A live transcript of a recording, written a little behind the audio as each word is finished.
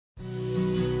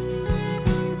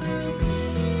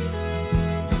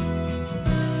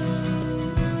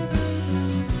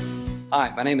Hi,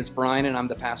 my name is Brian and I'm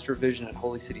the pastor of Vision at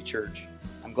Holy City Church.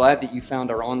 I'm glad that you found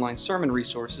our online sermon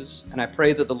resources, and I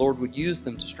pray that the Lord would use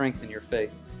them to strengthen your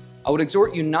faith. I would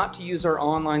exhort you not to use our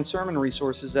online sermon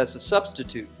resources as a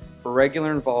substitute for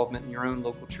regular involvement in your own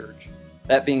local church.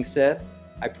 That being said,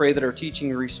 I pray that our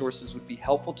teaching resources would be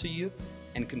helpful to you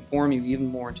and conform you even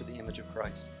more into the image of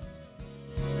Christ.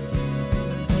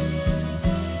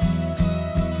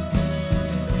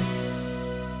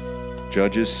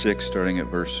 Judges 6, starting at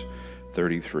verse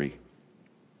 33.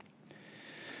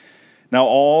 Now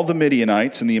all the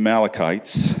Midianites and the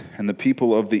Amalekites and the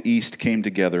people of the east came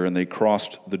together, and they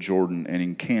crossed the Jordan and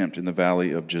encamped in the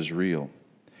valley of Jezreel.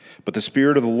 But the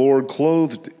Spirit of the Lord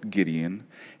clothed Gideon,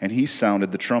 and he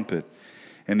sounded the trumpet.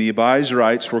 And the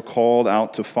Abiezrites were called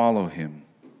out to follow him.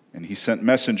 And he sent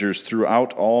messengers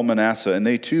throughout all Manasseh, and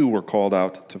they too were called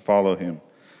out to follow him.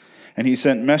 And he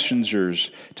sent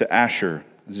messengers to Asher,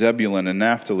 Zebulun, and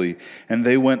Naphtali, and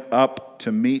they went up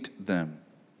to meet them.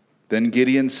 Then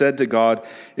Gideon said to God,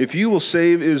 "If you will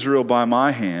save Israel by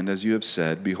my hand, as you have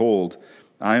said, behold,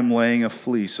 I am laying a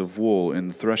fleece of wool in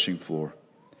the threshing floor.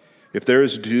 If there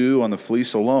is dew on the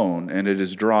fleece alone, and it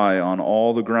is dry on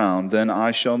all the ground, then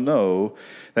I shall know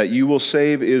that you will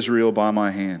save Israel by my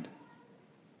hand,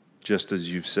 just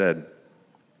as you've said."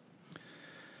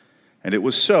 And it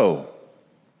was so.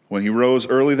 When he rose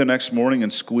early the next morning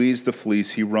and squeezed the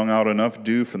fleece, he wrung out enough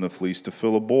dew from the fleece to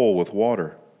fill a bowl with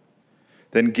water.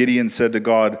 Then Gideon said to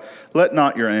God, "Let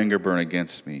not your anger burn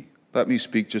against me. Let me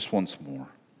speak just once more.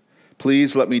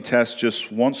 Please let me test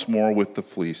just once more with the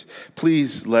fleece.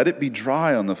 Please let it be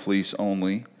dry on the fleece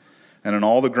only, and on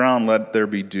all the ground let there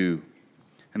be dew."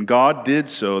 And God did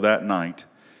so that night,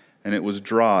 and it was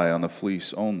dry on the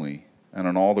fleece only, and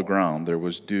on all the ground there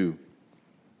was dew.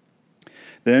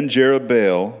 Then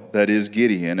Jerubbaal, that is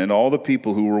Gideon, and all the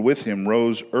people who were with him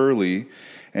rose early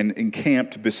and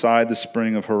encamped beside the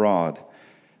spring of Harod.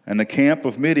 And the camp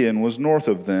of Midian was north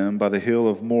of them by the hill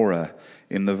of Moreh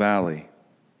in the valley.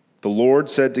 The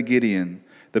Lord said to Gideon,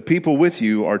 "The people with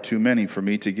you are too many for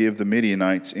me to give the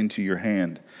Midianites into your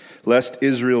hand, lest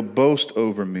Israel boast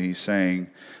over me,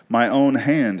 saying, 'My own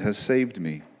hand has saved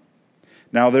me.'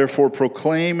 Now therefore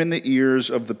proclaim in the ears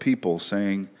of the people,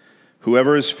 saying,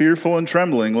 'Whoever is fearful and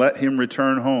trembling, let him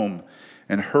return home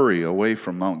and hurry away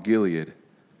from Mount Gilead.'"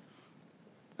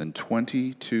 Then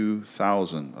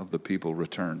 22,000 of the people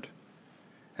returned,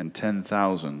 and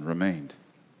 10,000 remained.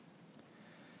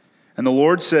 And the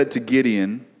Lord said to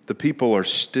Gideon, "The people are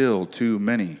still too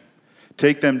many.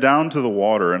 Take them down to the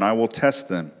water, and I will test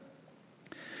them.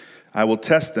 I will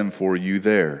test them for you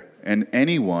there. And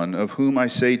anyone of whom I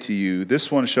say to you,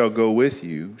 'This one shall go with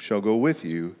you,' shall go with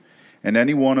you. And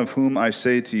any one of whom I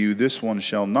say to you, 'This one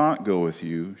shall not go with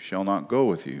you,' shall not go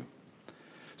with you."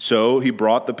 So he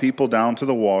brought the people down to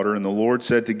the water, and the Lord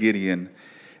said to Gideon,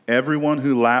 "Everyone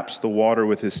who laps the water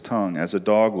with his tongue, as a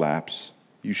dog laps,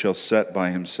 you shall set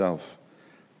by himself.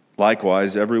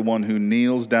 Likewise, everyone who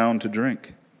kneels down to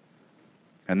drink."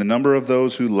 And the number of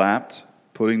those who lapped,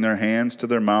 putting their hands to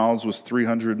their mouths, was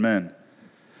 300 men.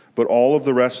 But all of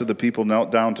the rest of the people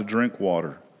knelt down to drink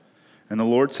water. And the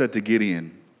Lord said to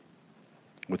Gideon,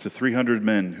 "With the 300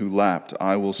 men who lapped,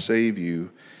 I will save you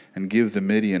and give the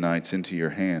Midianites into your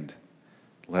hand.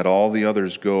 Let all the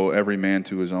others go, every man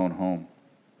to his own home."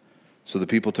 So the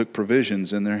people took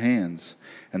provisions in their hands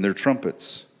and their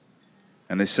trumpets.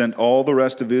 And they sent all the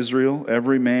rest of Israel,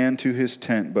 every man to his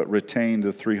tent, but retained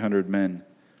the 300 men.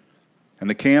 And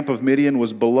the camp of Midian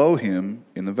was below him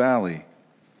in the valley.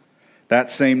 That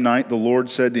same night the Lord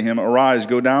said to him, "Arise,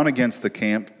 go down against the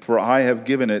camp, for I have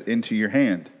given it into your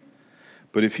hand.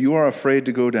 But if you are afraid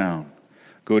to go down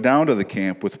to the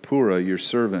camp with Purah your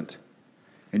servant,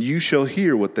 and you shall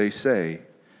hear what they say,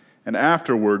 and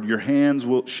afterward your hands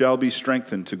shall be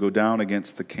strengthened to go down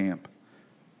against the camp."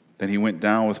 Then he went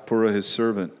down with Purah his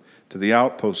servant to the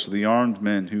outposts of the armed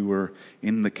men who were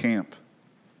in the camp.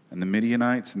 And the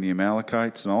Midianites and the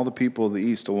Amalekites and all the people of the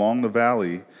east along the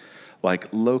valley like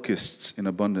locusts in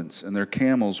abundance, and their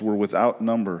camels were without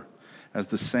number, as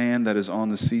the sand that is on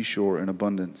the seashore in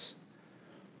abundance.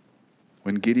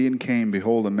 When Gideon came,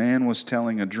 behold, a man was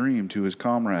telling a dream to his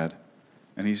comrade.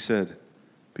 And he said,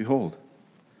 "Behold,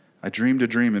 I dreamed a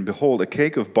dream, and behold, a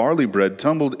cake of barley bread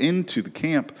tumbled into the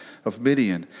camp of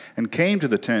Midian, and came to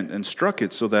the tent, and struck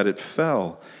it so that it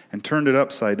fell, and turned it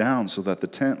upside down so that the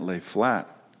tent lay flat."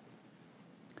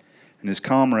 And his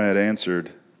comrade answered,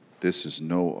 "This is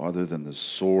no other than the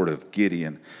sword of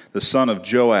Gideon, the son of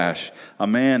Joash, a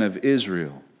man of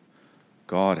Israel.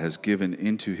 God has given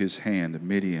into his hand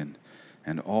Midian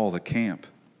and all the camp."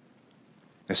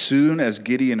 As soon as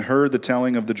Gideon heard the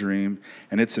telling of the dream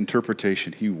and its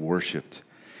interpretation, he worshipped.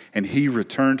 And he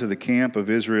returned to the camp of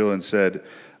Israel and said,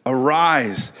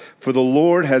 "Arise, for the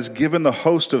Lord has given the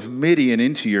host of Midian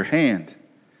into your hand."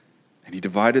 And he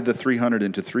divided the 300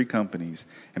 into 3 companies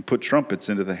and put trumpets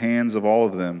into the hands of all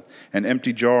of them and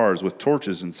empty jars with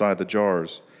torches inside the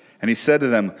jars. And he said to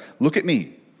them, "Look at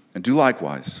me and do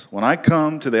likewise. When I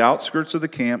come to the outskirts of the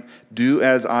camp, do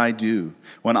as I do.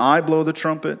 When I blow the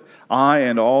trumpet, I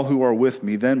and all who are with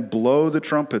me, then blow the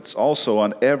trumpets also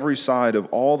on every side of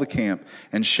all the camp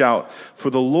and shout, 'For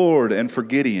the Lord and for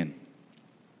Gideon.'"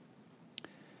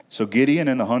 So Gideon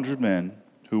and the 100 men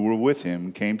who were with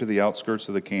him came to the outskirts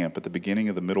of the camp at the beginning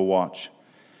of the middle watch,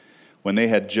 when they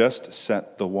had just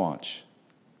set the watch.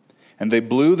 And they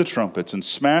blew the trumpets and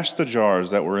smashed the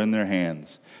jars that were in their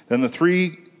hands. Then the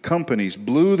 3 companies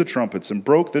blew the trumpets and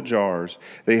broke the jars.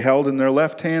 They held in their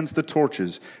left hands the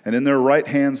torches, and in their right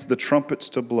hands the trumpets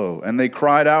to blow. And they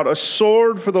cried out, "A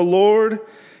sword for the Lord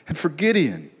and for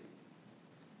Gideon."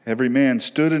 Every man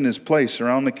stood in his place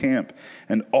around the camp,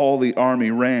 and all the army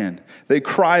ran. They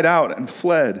cried out and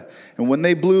fled. And when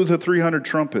they blew the 300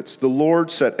 trumpets, the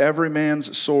Lord set every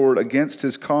man's sword against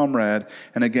his comrade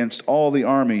and against all the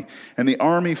army. And the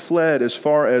army fled as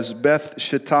far as Beth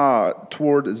Shittah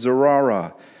toward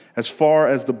Zerarah, as far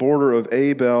as the border of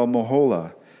Abel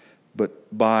Moholah,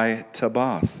 but by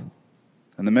Tabbath.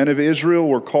 And the men of Israel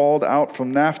were called out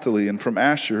from Naphtali and from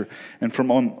Asher and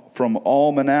from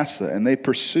all Manasseh, and they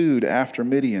pursued after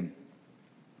Midian.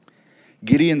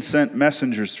 Gideon sent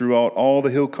messengers throughout all the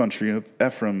hill country of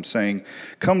Ephraim, saying,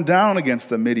 "Come down against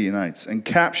the Midianites and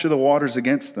capture the waters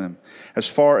against them, as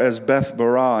far as Beth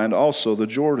Barah and also the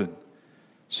Jordan."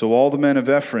 So all the men of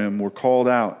Ephraim were called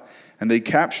out, and they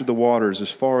captured the waters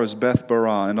as far as Beth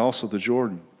Barah and also the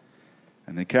Jordan.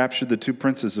 And they captured the 2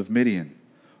 princes of Midian,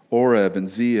 Oreb and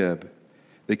Zeeb.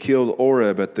 They killed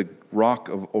Oreb at the rock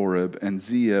of Oreb, and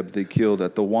Zeeb they killed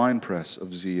at the winepress of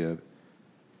Zeeb.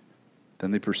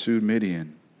 Then they pursued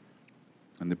Midian,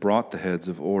 and they brought the heads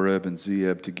of Oreb and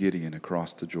Zeeb to Gideon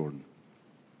across the Jordan.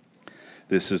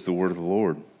 This is the word of the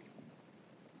Lord.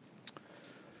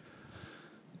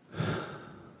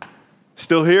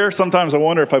 Still here? Sometimes I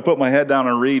wonder if I put my head down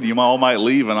and read, you all might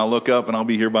leave, and I'll look up and I'll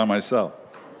be here by myself.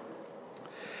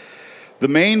 The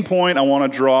main point I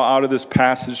want to draw out of this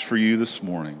passage for you this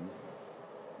morning,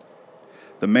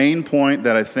 the main point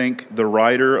that I think the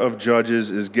writer of Judges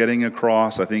is getting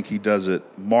across, I think he does it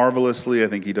marvelously, I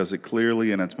think he does it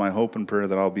clearly, and it's my hope and prayer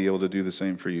that I'll be able to do the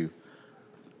same for you.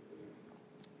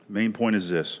 The main point is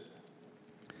this: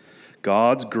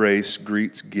 God's grace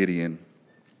greets Gideon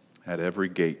at every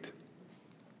gate.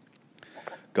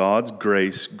 God's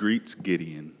grace greets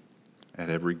Gideon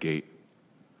at every gate.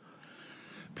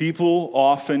 People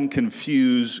often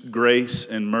confuse grace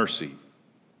and mercy.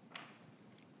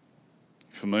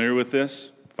 Familiar with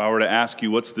this? If I were to ask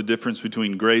you what's the difference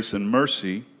between grace and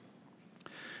mercy,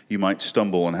 you might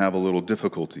stumble and have a little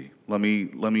difficulty. Let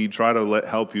me try to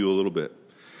help you a little bit.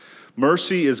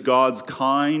 Mercy is God's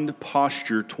kind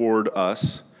posture toward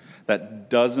us that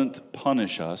doesn't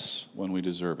punish us when we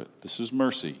deserve it. This is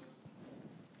mercy.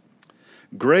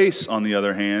 Grace, on the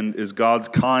other hand, is God's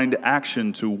kind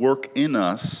action to work in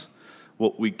us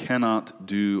what we cannot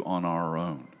do on our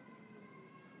own.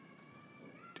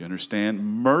 Do you understand?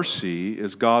 Mercy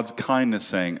is God's kindness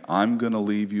saying, "I'm going to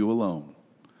leave you alone."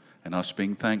 And us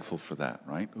being thankful for that,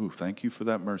 right? Ooh, thank you for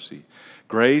that mercy.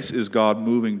 Grace is God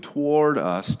moving toward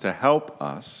us to help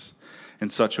us in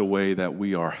such a way that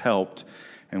we are helped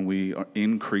and we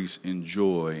increase in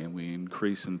joy and we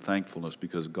increase in thankfulness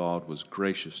because God was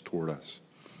gracious toward us.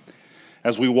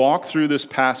 As we walk through this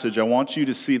passage, I want you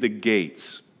to see the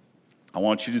gates. I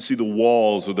want you to see the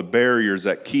walls or the barriers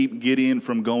that keep Gideon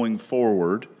from going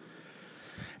forward,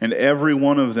 and every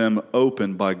one of them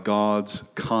opened by God's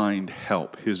kind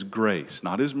help, His grace,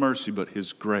 not His mercy, but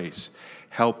His grace,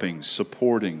 helping,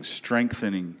 supporting,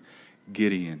 strengthening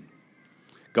Gideon.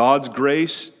 God's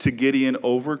grace to Gideon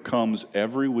overcomes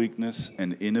every weakness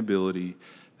and inability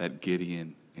that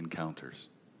Gideon encounters.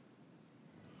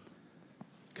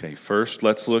 Okay, first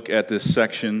let's look at this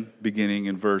section beginning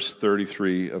in verse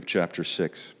 33 of chapter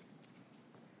 6.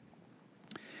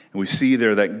 And we see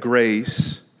there that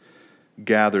grace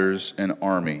gathers an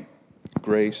army.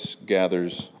 Grace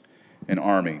gathers an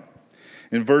army.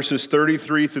 In verses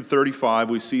 33 through 35,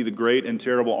 we see the great and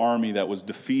terrible army that was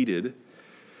defeated,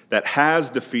 that has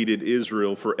defeated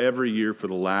Israel for every year for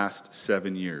the last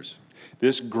 7 years.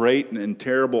 This great and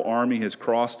terrible army has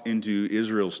crossed into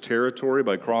Israel's territory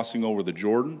by crossing over the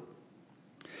Jordan,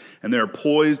 and they're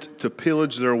poised to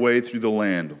pillage their way through the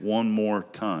land one more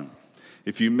time.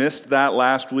 If you missed that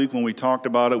last week when we talked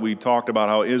about it, we talked about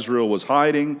how Israel was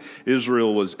hiding.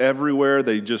 Israel was everywhere.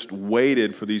 They just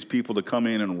waited for these people to come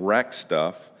in and wreck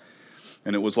stuff.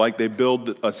 And it was like they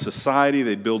build a society,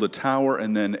 they'd build a tower,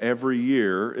 and then every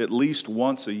year, at least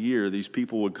once a year, these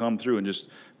people would come through and just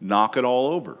knock it all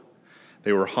over.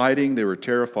 They were hiding, they were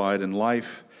terrified, and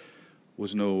life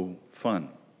was no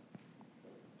fun.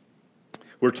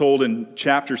 We're told in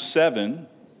chapter 7,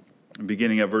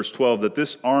 beginning at verse 12, that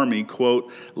this army,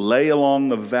 quote, lay along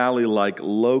the valley like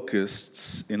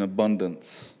locusts in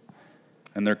abundance,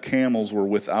 and their camels were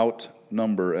without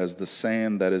number as the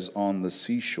sand that is on the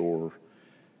seashore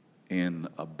in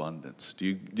abundance. Do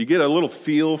you get a little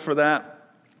feel for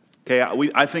that? Okay,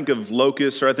 I think of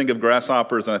locusts or I think of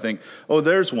grasshoppers and I think, oh,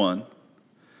 there's one.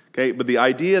 Okay, but the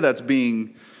idea that's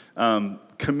being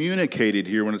communicated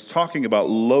here when it's talking about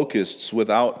locusts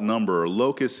without number or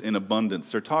locusts in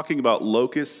abundance, they're talking about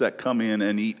locusts that come in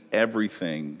and eat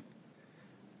everything.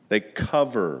 They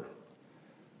cover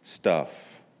stuff.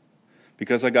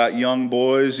 Because I got young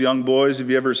boys, have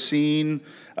you ever seen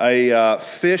a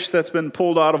fish that's been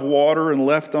pulled out of water and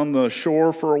left on the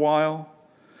shore for a while?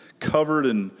 Covered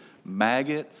in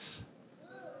maggots?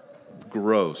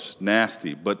 Gross,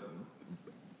 nasty, but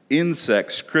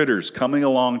insects, critters coming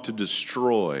along to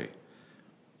destroy.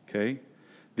 Okay?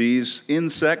 These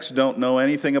insects don't know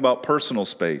anything about personal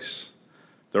space.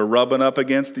 They're rubbing up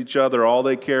against each other. All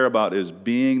they care about is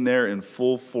being there in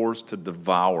full force to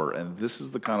devour. And this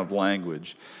is the kind of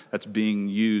language that's being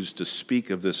used to speak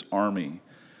of this army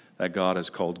that God has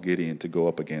called Gideon to go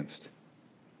up against.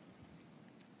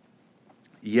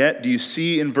 Yet, do you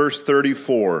see in verse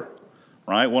 34,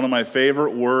 right? One of my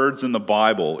favorite words in the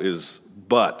Bible is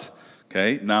but.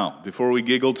 Okay, now, before we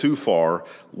giggle too far,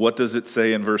 what does it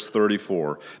say in verse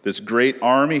 34? This great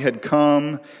army had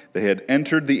come, they had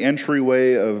entered the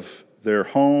entryway of their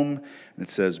home, and it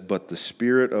says, but the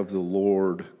Spirit of the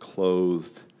Lord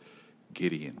clothed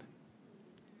Gideon.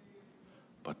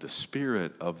 But the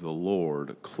Spirit of the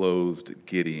Lord clothed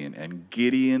Gideon, and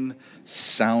Gideon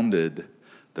sounded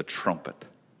the trumpet.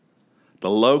 The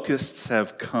locusts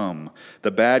have come. The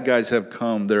bad guys have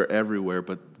come. They're everywhere.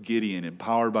 But Gideon,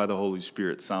 empowered by the Holy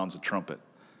Spirit, sounds a trumpet.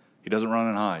 He doesn't run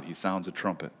and hide. He sounds a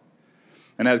trumpet.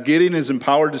 And as Gideon is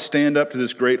empowered to stand up to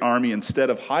this great army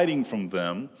instead of hiding from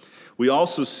them, we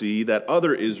also see that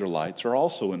other Israelites are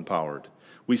also empowered.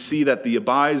 We see that the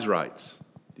Abiezrites,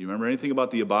 do you remember anything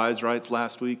about the Abiezrites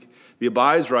last week? The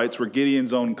Abiezrites were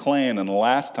Gideon's own clan, and the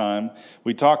last time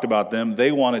we talked about them,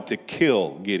 they wanted to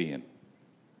kill Gideon.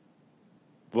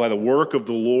 By the work of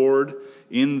the Lord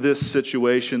in this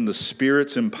situation, the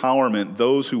Spirit's empowerment,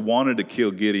 those who wanted to kill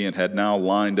Gideon had now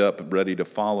lined up ready to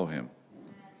follow him.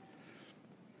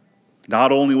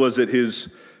 Not only was it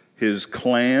his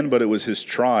clan, but it was his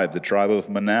tribe, the tribe of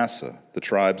Manasseh, the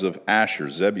tribes of Asher,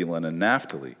 Zebulun, and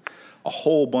Naphtali. A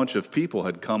whole bunch of people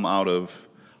had come out of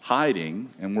hiding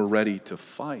and were ready to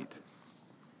fight.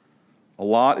 A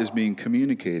lot is being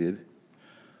communicated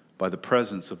by the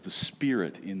presence of the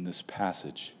Spirit in this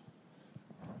passage.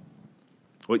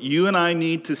 What you and I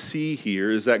need to see here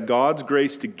is that God's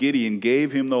grace to Gideon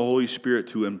gave him the Holy Spirit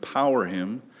to empower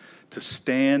him to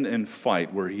stand and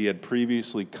fight where he had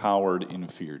previously cowered in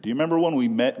fear. Do you remember when we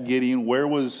met Gideon? Where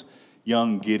was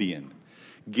young Gideon?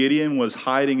 Gideon was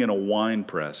hiding in a wine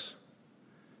press.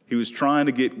 He was trying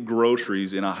to get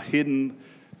groceries in a hidden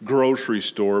grocery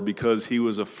store because he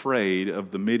was afraid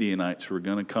of the Midianites who were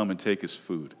going to come and take his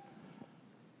food.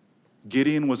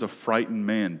 Gideon was a frightened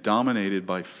man, dominated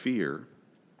by fear,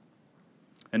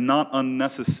 and not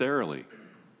unnecessarily.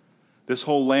 This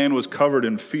whole land was covered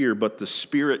in fear, but the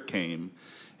Spirit came,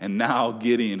 and now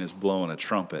Gideon is blowing a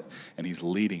trumpet, and he's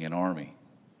leading an army.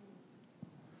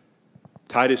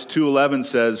 Titus 2:11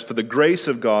 says, "For the grace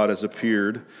of God has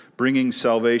appeared, bringing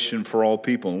salvation for all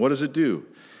people." And what does it do?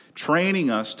 Training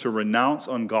us to renounce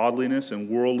ungodliness and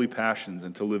worldly passions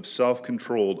and to live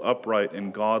self-controlled, upright,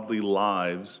 and godly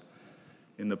lives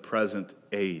in the present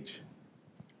age.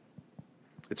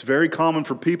 It's very common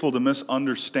for people to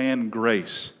misunderstand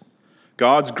grace.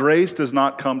 God's grace does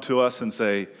not come to us and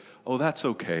say, "Oh, that's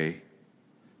okay.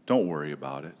 Don't worry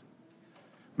about it."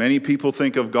 Many people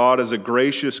think of God as a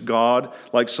gracious God,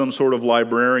 like some sort of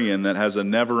librarian that has a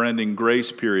never-ending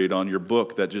grace period on your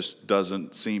book that just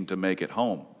doesn't seem to make it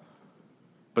home.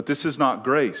 But this is not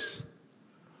grace.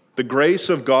 The grace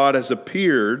of God has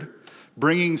appeared,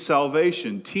 bringing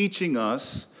salvation, teaching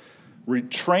us,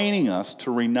 retraining us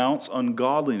to renounce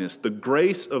ungodliness. The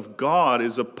grace of God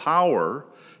is a power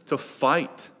to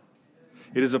fight.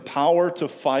 It is a power to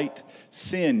fight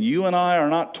sin. You and I are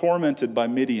not tormented by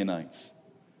Midianites,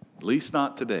 at least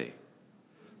not today.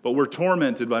 But we're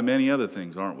tormented by many other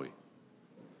things, aren't we?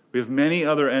 We have many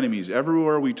other enemies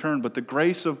everywhere we turn, but the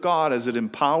grace of God, as it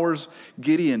empowers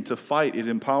Gideon to fight, it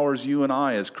empowers you and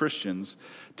I as Christians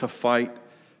to fight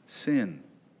sin.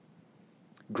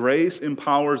 Grace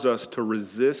empowers us to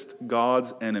resist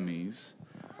God's enemies,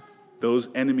 those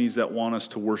enemies that want us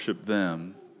to worship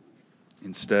them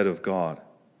instead of God.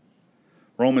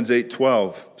 Romans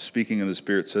 8:12, speaking of the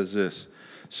Spirit, says this,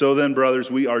 "So then,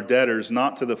 brothers, we are debtors,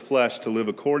 not to the flesh, to live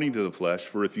according to the flesh.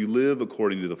 For if you live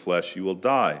according to the flesh, you will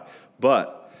die.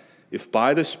 But if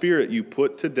by the Spirit you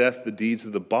put to death the deeds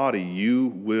of the body, you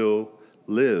will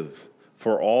live.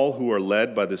 For all who are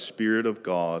led by the Spirit of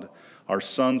God are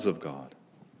sons of God."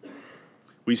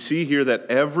 We see here that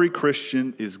every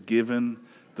Christian is given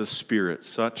the Spirit,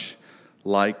 such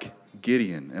like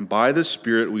Gideon. And by the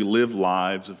Spirit, we live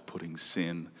lives of putting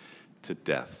sin to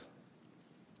death.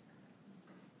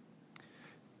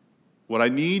 What I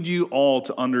need you all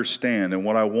to understand, and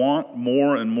what I want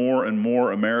more and more and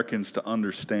more Americans to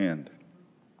understand,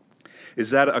 is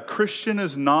that a Christian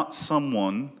is not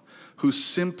someone who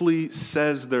simply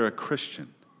says they're a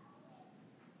Christian.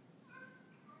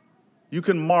 You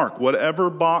can mark whatever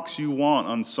box you want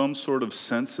on some sort of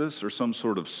census or some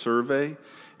sort of survey.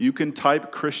 You can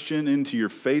type Christian into your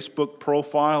Facebook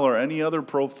profile or any other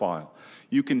profile.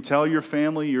 You can tell your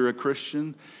family you're a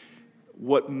Christian.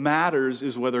 What matters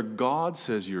is whether God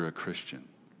says you're a Christian.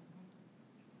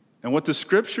 And what the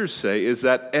scriptures say is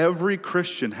that every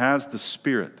Christian has the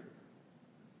Spirit.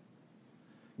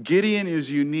 Gideon is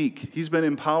unique. He's been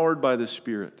empowered by the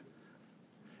Spirit.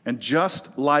 And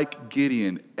just like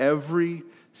Gideon, every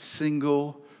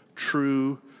single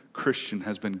true Christian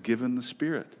has been given the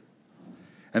Spirit.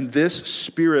 And this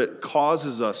Spirit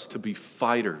causes us to be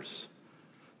fighters.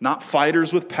 Not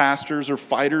fighters with pastors or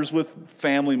fighters with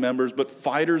family members, but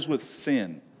fighters with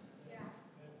sin.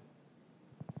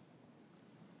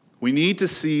 We need to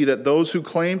see that those who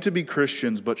claim to be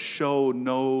Christians but show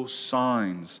no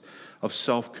signs of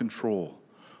self-control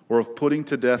or of putting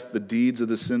to death the deeds of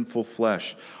the sinful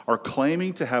flesh are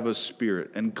claiming to have a spirit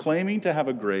and claiming to have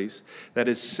a grace that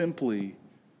is simply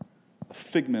a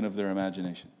figment of their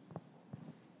imagination.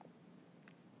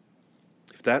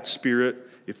 If that spirit,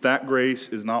 if that grace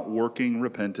is not working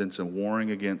repentance and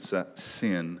warring against that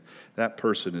sin, that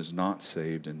person is not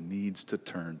saved and needs to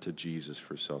turn to Jesus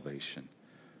for salvation.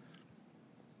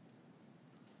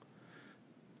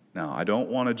 Now, I don't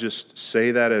want to just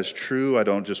say that as true. I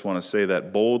don't just want to say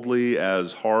that boldly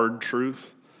as hard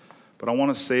truth. But I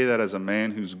want to say that as a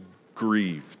man who's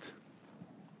grieved.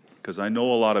 Because I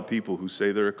know a lot of people who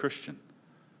say they're a Christian.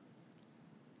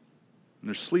 And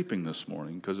they're sleeping this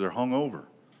morning because they're hungover.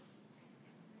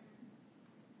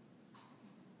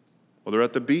 Well, they're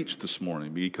at the beach this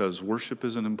morning because worship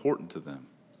isn't important to them.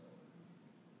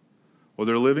 Well,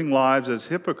 they're living lives as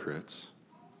hypocrites.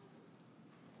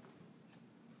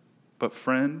 But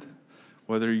friend,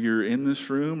 whether you're in this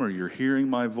room or you're hearing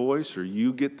my voice or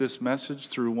you get this message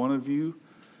through one of you,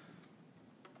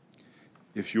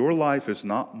 if your life is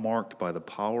not marked by the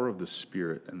power of the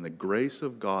Spirit and the grace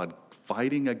of God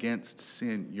fighting against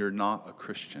sin, you're not a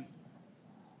Christian.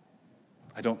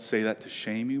 I don't say that to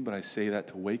shame you, but I say that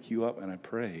to wake you up, and I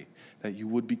pray that you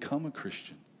would become a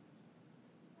Christian.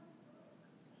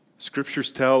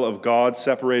 Scriptures tell of God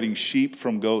separating sheep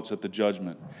from goats at the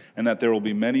judgment, and that there will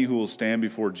be many who will stand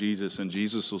before Jesus, and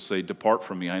Jesus will say, "Depart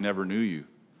from me, I never knew you."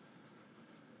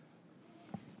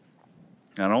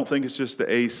 And I don't think it's just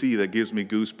the AC that gives me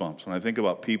goosebumps when I think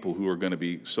about people who are going to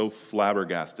be so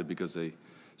flabbergasted because they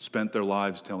spent their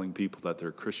lives telling people that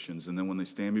they're Christians, and then when they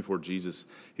stand before Jesus,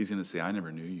 he's going to say, "I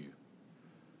never knew you.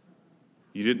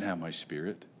 You didn't have my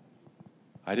Spirit.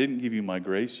 I didn't give you my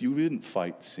grace. You didn't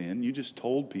fight sin. You just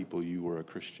told people you were a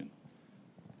Christian."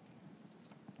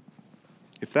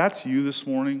 If that's you this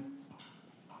morning,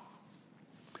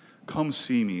 come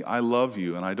see me. I love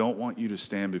you, and I don't want you to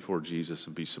stand before Jesus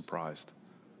and be surprised.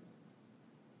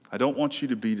 I don't want you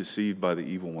to be deceived by the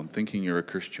evil one, thinking you're a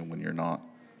Christian when you're not.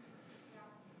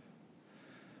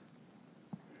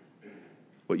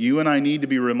 What you and I need to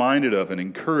be reminded of and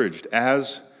encouraged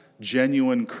as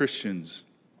genuine Christians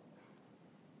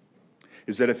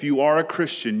is that if you are a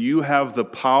Christian, you have the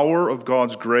power of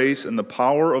God's grace and the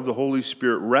power of the Holy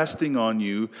Spirit resting on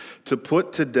you to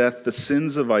put to death the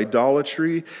sins of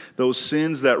idolatry, those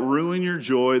sins that ruin your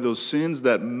joy, those sins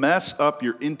that mess up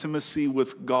your intimacy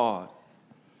with God.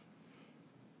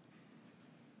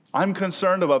 I'm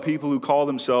concerned about people who call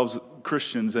themselves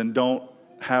Christians and don't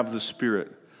have the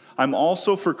Spirit. I'm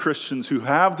also for Christians who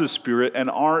have the Spirit and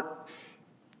aren't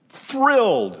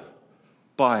thrilled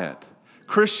by it.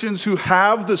 Christians who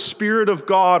have the Spirit of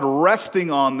God resting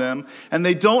on them, and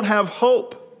they don't have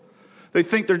hope. They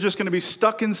think they're just going to be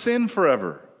stuck in sin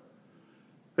forever.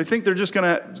 They think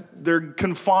they're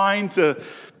confined to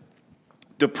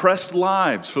depressed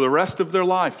lives for the rest of their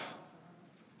life.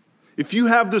 If you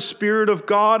have the Spirit of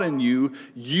God in you,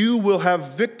 you will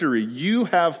have victory. You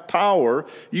have power.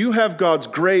 You have God's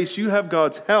grace. You have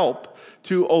God's help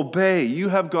to obey. You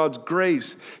have God's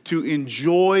grace to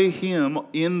enjoy Him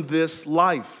in this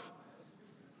life.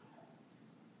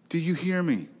 Do you hear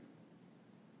me?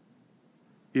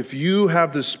 If you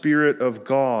have the Spirit of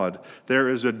God, there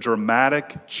is a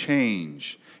dramatic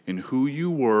change in who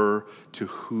you were to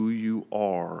who you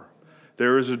are.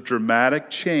 There is a dramatic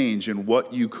change in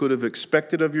what you could have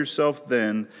expected of yourself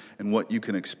then and what you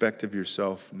can expect of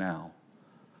yourself now.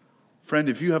 Friend,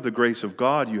 if you have the grace of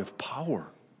God, you have power.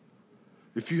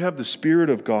 If you have the Spirit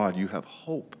of God, you have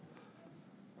hope.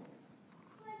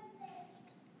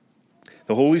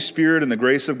 The Holy Spirit and the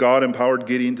grace of God empowered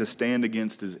Gideon to stand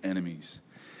against his enemies.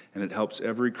 And it helps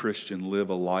every Christian live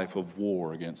a life of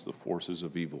war against the forces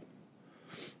of evil.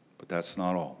 But that's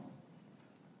not all.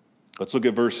 Let's look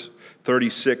at verse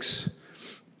 36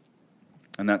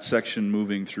 and that section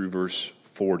moving through verse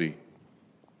 40.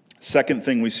 Second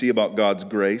thing we see about God's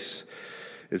grace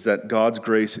is that God's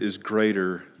grace is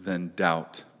greater than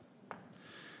doubt.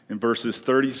 In verses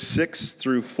 36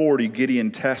 through 40,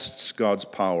 Gideon tests God's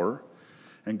power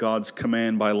and God's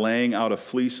command by laying out a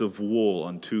fleece of wool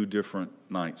on 2 different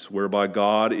nights, whereby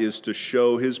God is to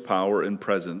show His power and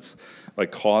presence by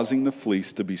causing the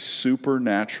fleece to be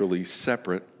supernaturally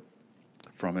separate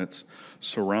from its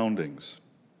surroundings.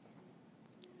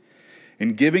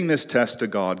 In giving this test to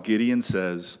God, Gideon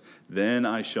says, "Then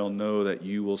I shall know that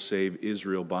you will save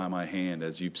Israel by my hand,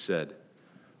 as you've said."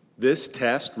 This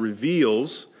test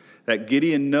reveals that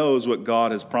Gideon knows what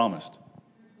God has promised.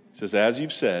 He says, "As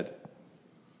you've said."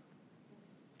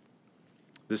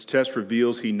 This test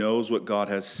reveals he knows what God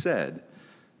has said,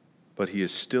 but he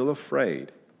is still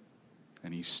afraid,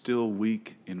 and he's still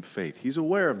weak in faith. He's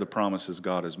aware of the promises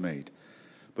God has made,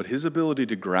 but his ability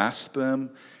to grasp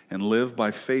them and live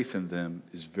by faith in them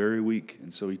is very weak,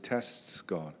 and so he tests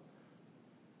God.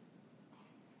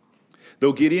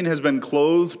 Though Gideon has been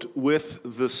clothed with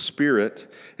the Spirit,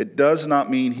 it does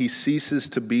not mean he ceases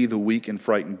to be the weak and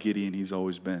frightened Gideon he's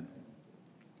always been.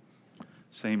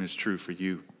 Same is true for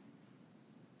you.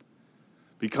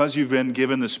 Because you've been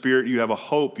given the Spirit, you have a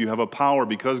hope, you have a power.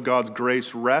 Because God's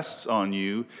grace rests on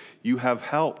you, you have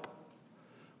help.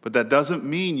 But that doesn't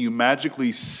mean you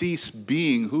magically cease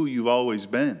being who you've always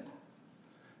been.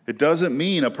 It doesn't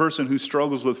mean a person who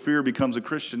struggles with fear becomes a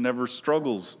Christian, never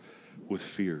struggles with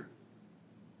fear.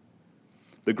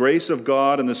 The grace of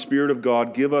God and the Spirit of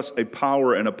God give us a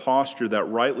power and a posture that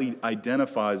rightly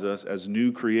identifies us as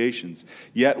new creations.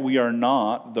 Yet we are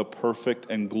not the perfect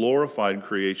and glorified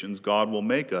creations God will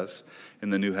make us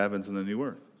in the new heavens and the new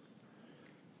earth.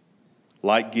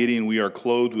 Like Gideon, we are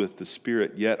clothed with the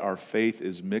Spirit, yet our faith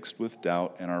is mixed with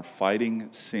doubt and our fighting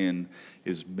sin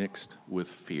is mixed with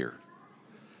fear.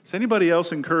 Is anybody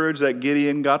else encouraged that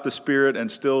Gideon got the Spirit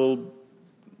and still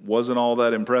wasn't all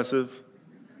that impressive?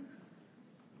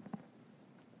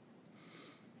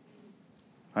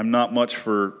 I'm not much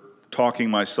for talking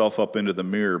myself up into the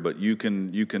mirror, but you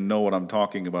can know what I'm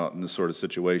talking about in this sort of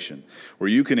situation, where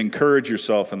you can encourage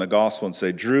yourself in the gospel and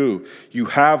say, "Drew, you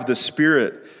have the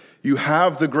Spirit, you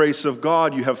have the grace of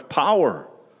God, you have power.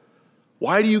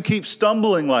 Why do you keep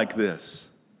stumbling like this?"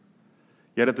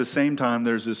 Yet at the same time,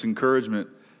 there's this encouragement,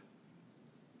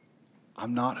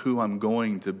 I'm not who I'm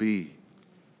going to be.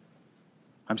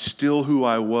 I'm still who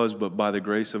I was, but by the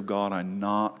grace of God, I'm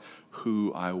not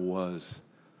who I was.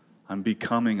 I'm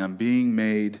being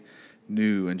made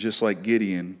new. And just like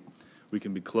Gideon, we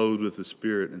can be clothed with the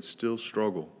Spirit and still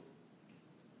struggle.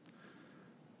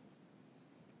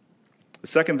 The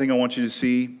second thing I want you to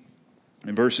see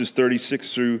in verses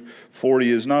 36 through 40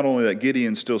 is not only that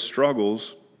Gideon still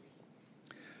struggles,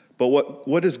 but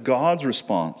what is God's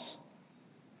response?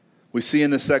 We see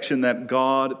in this section that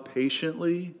God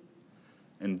patiently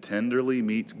and tenderly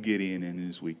meets Gideon in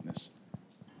his weakness.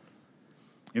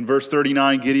 In verse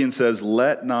 39, Gideon says,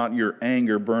 "Let not your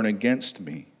anger burn against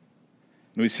me."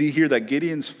 And we see here that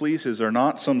Gideon's fleeces are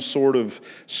not some sort of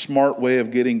smart way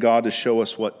of getting God to show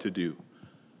us what to do.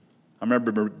 I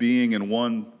remember being in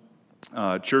one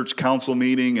church council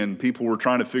meeting, and people were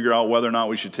trying to figure out whether or not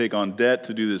we should take on debt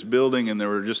to do this building, and there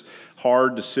were just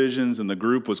hard decisions, and the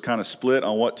group was kind of split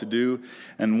on what to do.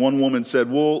 And one woman said,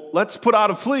 "Well, let's put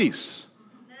out a fleece."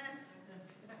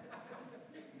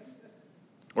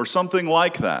 Or something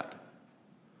like that.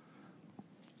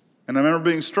 And I remember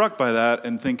being struck by that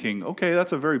and thinking, okay,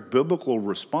 that's a very biblical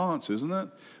response, isn't it?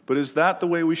 But is that the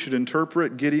way we should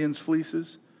interpret Gideon's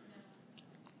fleeces?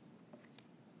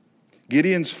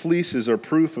 Gideon's fleeces are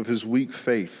proof of his weak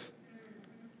faith.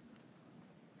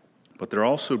 But they're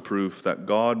also proof that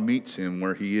God meets him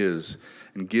where he is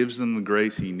and gives him the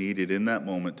grace he needed in that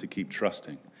moment to keep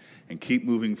trusting and keep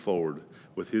moving forward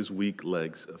with his weak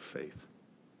legs of faith.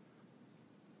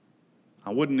 I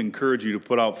wouldn't encourage you to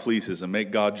put out fleeces and make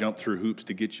God jump through hoops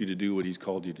to get you to do what he's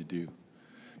called you to do.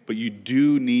 But you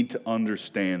do need to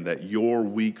understand that your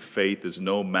weak faith is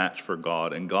no match for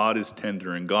God, and God is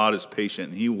tender, and God is patient,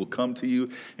 and he will come to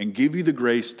you and give you the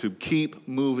grace to keep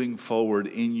moving forward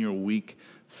in your weak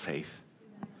faith.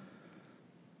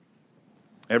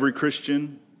 Every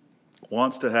Christian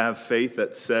wants to have faith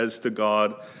that says to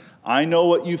God, I know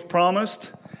what you've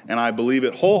promised, and I believe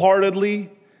it wholeheartedly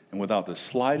and without the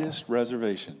slightest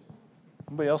reservation.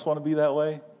 Anybody else want to be that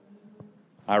way?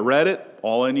 I read it.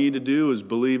 All I need to do is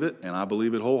believe it, and I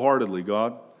believe it wholeheartedly,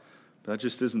 God. But that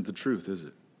just isn't the truth, is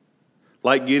it?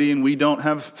 Like Gideon, we don't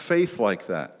have faith like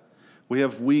that. We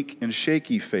have weak and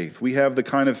shaky faith. We have the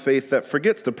kind of faith that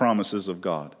forgets the promises of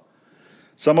God.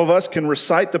 Some of us can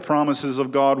recite the promises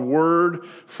of God word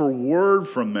for word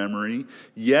from memory,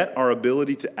 yet our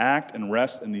ability to act and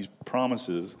rest in these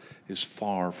promises is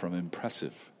far from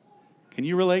impressive. Can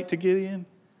you relate to Gideon?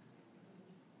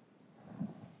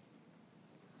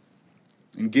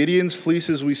 In Gideon's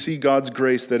fleeces, we see God's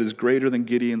grace that is greater than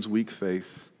Gideon's weak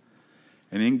faith.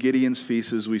 And in Gideon's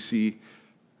fleeces, we see,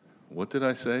 what did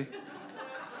I say?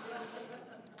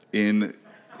 In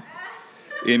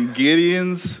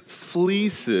Gideon's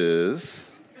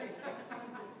fleeces,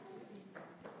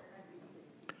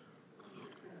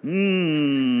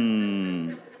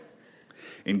 in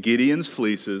Gideon's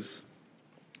fleeces,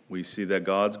 we see that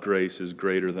God's grace is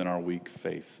greater than our weak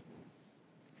faith.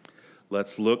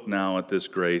 Let's look now at this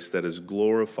grace that is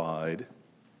glorified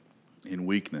in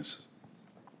weakness.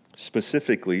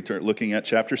 Specifically, looking at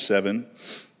chapter 7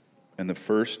 and the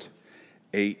first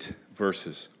 8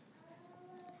 verses.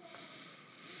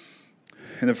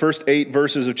 In the first 8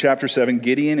 verses of chapter 7,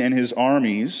 Gideon and his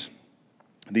armies,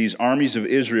 these armies of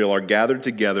Israel, are gathered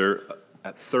together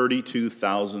at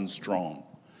 32,000 strong.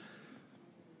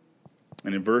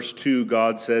 And in verse 2,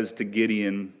 God says to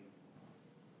Gideon,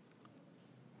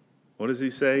 what does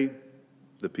he say?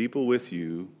 The people with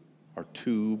you are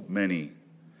too many.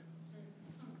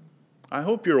 I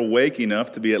hope you're awake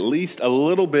enough to be at least a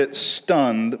little bit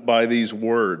stunned by these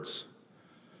words.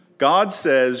 God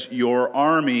says your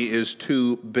army is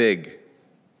too big.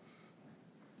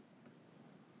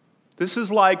 This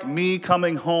is like me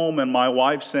coming home and my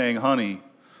wife saying, honey,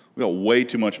 we got way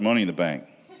too much money in the bank.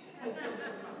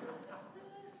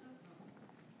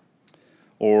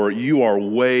 Or you are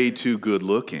way too good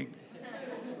looking.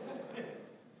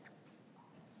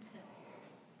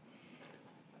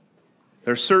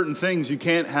 There's certain things you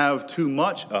can't have too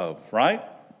much of, right?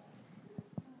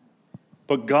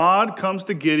 But God comes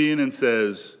to Gideon and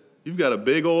says, you've got a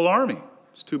big old army.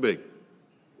 It's too big.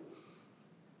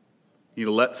 You need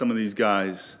to let some of these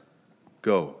guys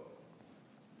go.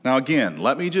 Now again,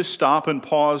 let me just stop and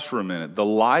pause for a minute. The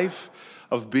life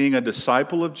of being a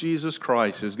disciple of Jesus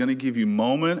Christ is going to give you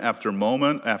moment after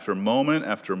moment after moment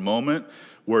after moment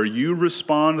where you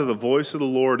respond to the voice of the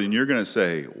Lord and you're going to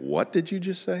say, what did you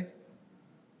just say?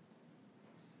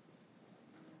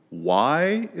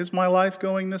 Why is my life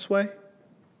going this way?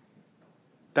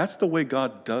 That's the way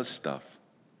God does stuff.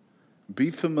 Be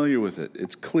familiar with it.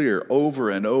 It's clear over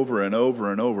and over and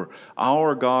over and over.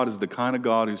 Our God is the kind of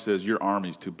God who says your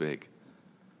army's too big.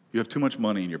 You have too much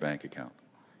money in your bank account.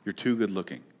 You're too good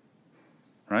looking.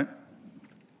 Right?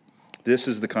 This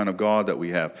is the kind of God that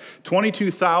we have.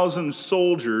 22,000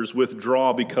 soldiers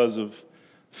withdraw because of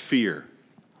fear.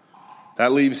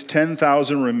 That leaves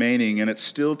 10,000 remaining, and it's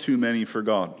still too many for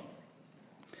God.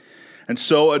 And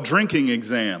so a drinking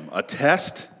exam, a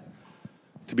test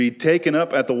to be taken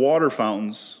up at the water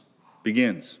fountains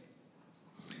begins.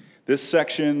 This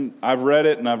section, I've read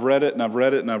it, and I've read it, and I've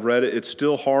read it, and I've read it. It's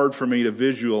still hard for me to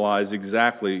visualize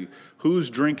exactly who's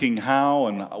drinking how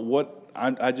and what.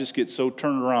 I just get so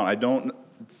turned around.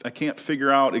 I can't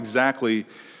figure out exactly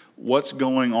what's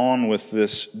going on with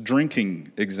this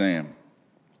drinking exam.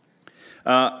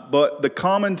 But the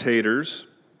commentators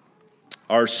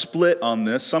are split on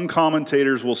this. Some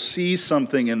commentators will see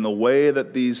something in the way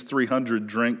that these 300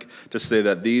 drink to say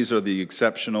that these are the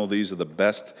exceptional, these are the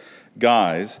best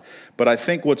guys. But I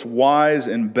think what's wise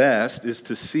and best is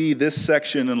to see this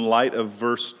section in light of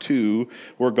verse 2,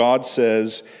 where God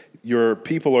says, your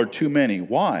people are too many.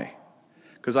 Why?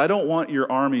 because I don't want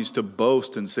your armies to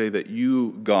boast and say that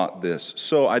you got this.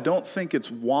 So I don't think it's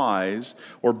wise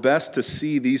or best to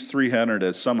see these 300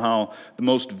 as somehow the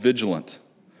most vigilant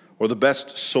or the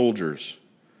best soldiers,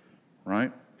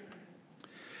 right?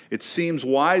 It seems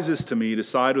wisest to me to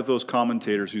side with those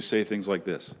commentators who say things like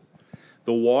this.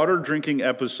 The water drinking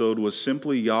episode was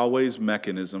simply Yahweh's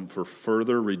mechanism for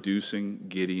further reducing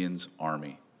Gideon's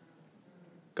army.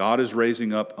 God is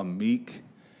raising up a meek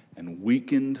and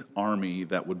weakened army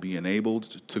that would be enabled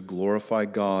to glorify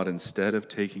God instead of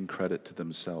taking credit to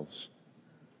themselves.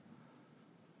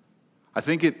 I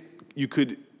think you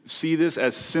could see this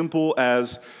as simple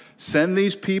as send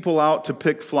these people out to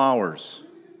pick flowers,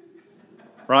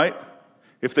 right?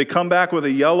 If they come back with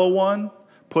a yellow one,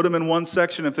 put them in one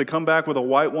section. If they come back with a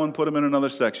white one, put them in another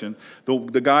section.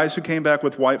 The guys who came back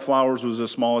with white flowers was the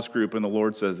smallest group, and the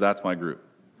Lord says, that's my group.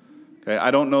 Okay,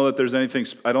 I don't know that there's anything,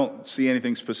 I don't see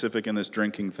anything specific in this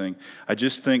drinking thing. I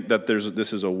just think that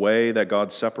this is a way that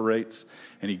God separates,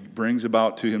 and he brings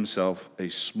about to himself a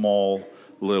small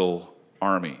little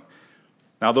army.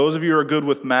 Now, those of you who are good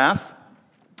with math,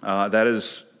 that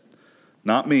is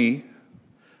not me,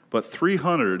 but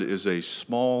 300 is a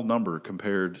small number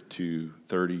compared to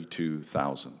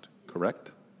 32,000,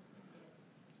 correct?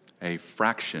 A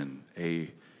fraction,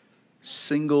 a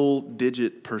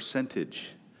single-digit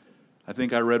percentage. I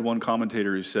think I read one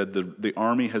commentator who said the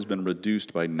army has been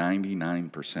reduced by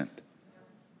 99%.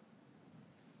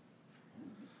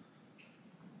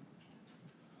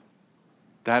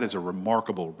 That is a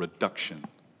remarkable reduction.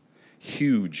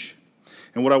 Huge.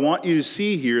 And what I want you to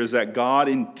see here is that God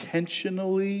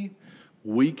intentionally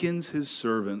weakens his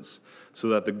servants so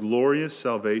that the glorious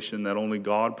salvation that only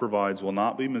God provides will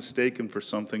not be mistaken for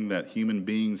something that human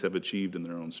beings have achieved in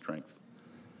their own strength.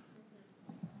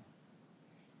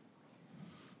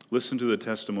 Listen to the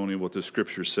testimony of what the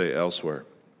scriptures say elsewhere.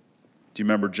 Do you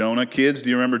remember Jonah? Kids, do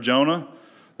you remember Jonah?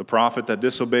 The prophet that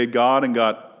disobeyed God and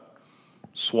got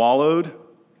swallowed?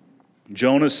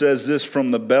 Jonah says this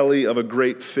from the belly of a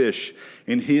great fish.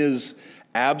 In his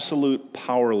absolute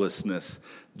powerlessness,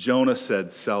 Jonah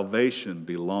said, salvation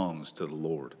belongs to the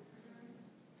Lord.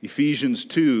 Ephesians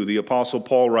 2, the Apostle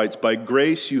Paul writes, by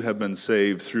grace you have been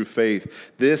saved through faith.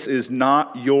 This is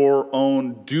not your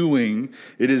own doing.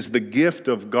 It is the gift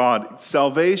of God.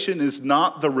 Salvation is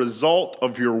not the result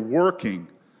of your working.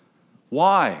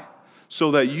 Why?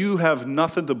 So that you have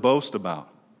nothing to boast about.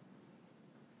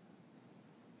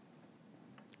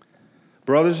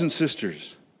 Brothers and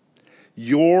sisters,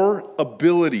 your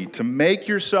ability to make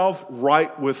yourself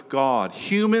right with God,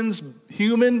 human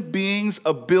beings'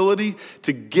 ability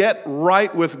to get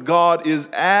right with God is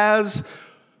as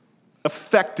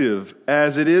effective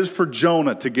as it is for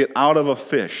Jonah to get out of a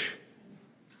fish.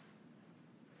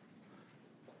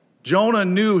 Jonah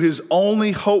knew his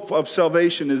only hope of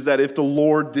salvation is that if the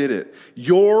Lord did it.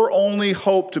 Your only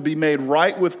hope to be made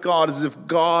right with God is if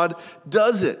God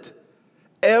does it.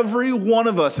 Every one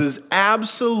of us is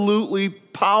absolutely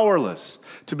powerless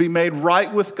to be made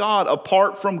right with God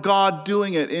apart from God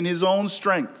doing it in his own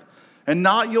strength and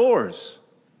not yours.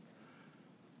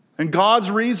 And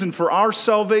God's reason for our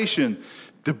salvation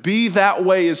to be that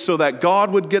way is so that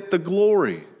God would get the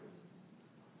glory.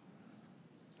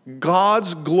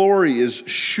 God's glory is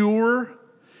sure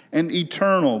and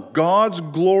eternal. God's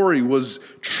glory was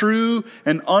true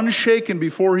and unshaken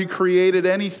before he created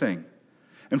anything.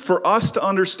 And for us to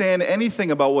understand anything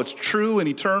about what's true and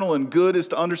eternal and good is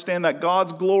to understand that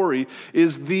God's glory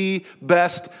is the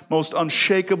best, most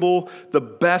unshakable, the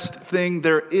best thing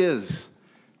there is.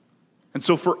 And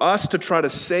so for us to try to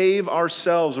save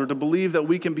ourselves or to believe that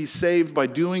we can be saved by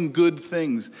doing good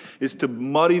things is to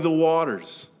muddy the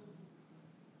waters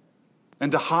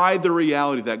and to hide the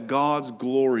reality that God's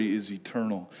glory is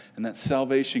eternal and that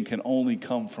salvation can only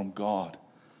come from God.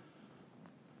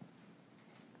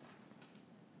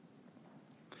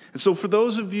 And so for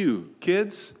those of you,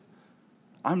 kids,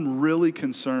 I'm really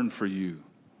concerned for you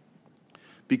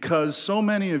because so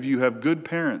many of you have good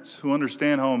parents who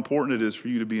understand how important it is for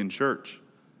you to be in church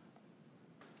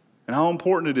and how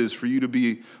important it is for you to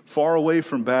be far away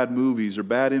from bad movies or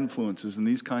bad influences and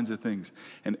these kinds of things.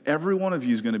 And every one of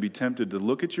you is going to be tempted to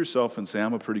look at yourself and say,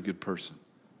 I'm a pretty good person.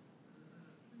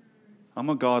 I'm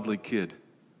a godly kid.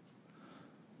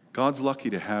 God's lucky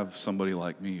to have somebody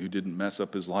like me who didn't mess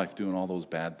up his life doing all those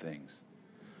bad things.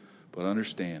 But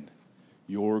understand,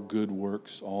 your good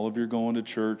works, all of your going to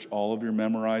church, all of your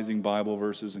memorizing Bible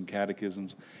verses and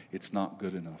catechisms, it's not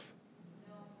good enough.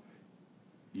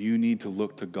 You need to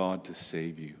look to God to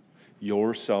save you.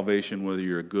 Your salvation, whether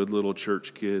you're a good little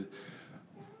church kid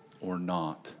or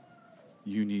not,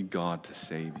 you need God to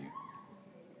save you.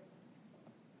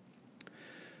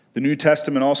 The New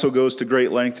Testament also goes to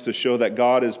great length to show that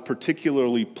God is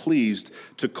particularly pleased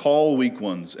to call weak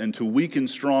ones and to weaken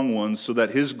strong ones so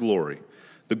that his glory,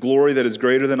 the glory that is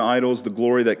greater than idols, the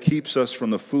glory that keeps us from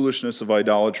the foolishness of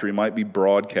idolatry, might be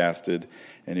broadcasted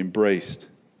and embraced.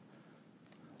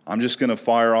 I'm just going to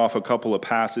fire off a couple of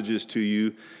passages to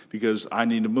you because I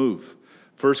need to move.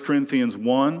 1 Corinthians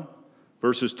 1,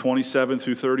 verses 27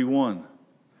 through 31.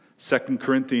 2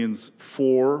 Corinthians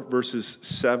 4, verses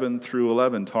 7 through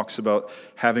 11 talks about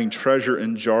having treasure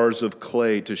in jars of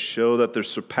clay to show that their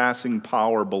surpassing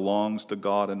power belongs to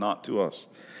God and not to us.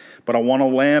 But I want to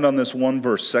land on this one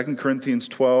verse, 2 Corinthians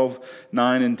 12,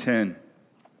 9 and 10.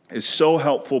 It's so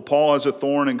helpful. Paul has a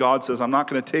thorn and God says, I'm not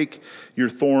going to take your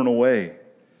thorn away.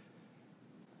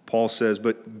 Paul says,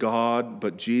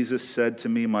 but Jesus said to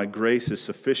me, my grace is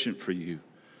sufficient for you,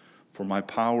 for my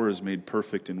power is made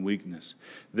perfect in weakness.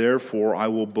 Therefore, I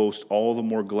will boast all the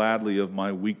more gladly of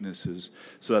my weaknesses,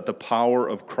 so that the power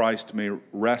of Christ may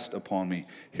rest upon me.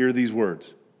 Hear these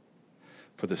words.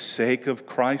 For the sake of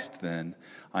Christ, then,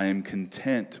 I am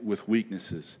content with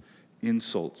weaknesses,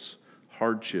 insults,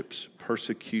 hardships,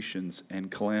 persecutions, and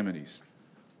calamities.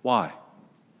 Why?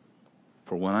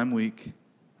 For when I'm weak,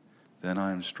 then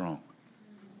I am strong.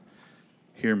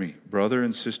 Hear me, brother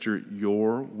and sister,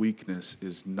 your weakness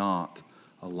is not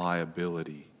a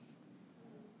liability.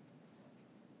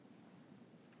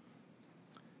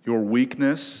 Your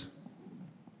weaknesses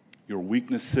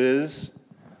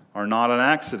are not an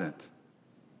accident.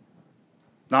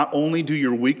 Not only do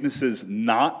your weaknesses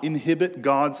not inhibit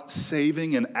God's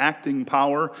saving and acting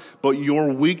power, but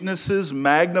your weaknesses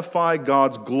magnify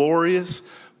God's glorious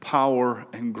power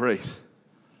and grace.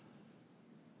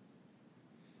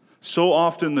 So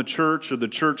often the church or the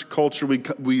church culture,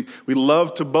 we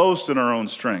love to boast in our own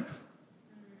strength.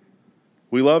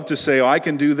 We love to say, oh, I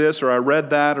can do this, or I read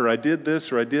that, or I did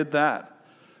this, or I did that.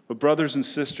 But brothers and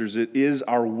sisters, it is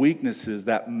our weaknesses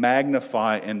that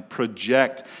magnify and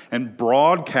project and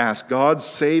broadcast God's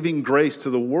saving grace to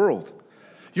the world.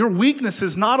 Your weakness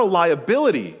is not a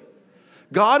liability.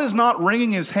 God is not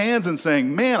wringing his hands and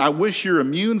saying, man, I wish your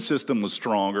immune system was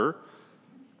stronger.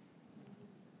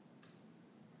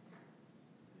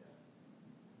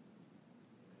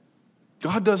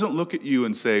 God doesn't look at you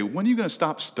and say, when are you going to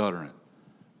stop stuttering?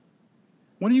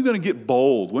 When are you going to get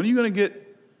bold? When are you going to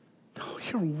get... No,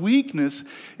 your weakness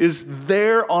is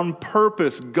there on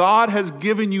purpose. God has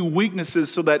given you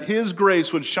weaknesses so that his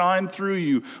grace would shine through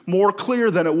you more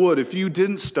clear than it would if you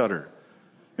didn't stutter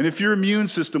and if your immune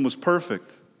system was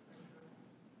perfect.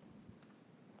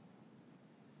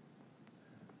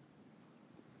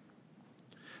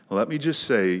 Let me just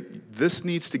say, this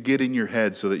needs to get in your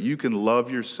head so that you can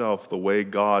love yourself the way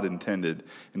God intended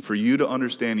and for you to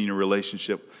understand in your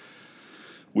relationship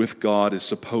with God is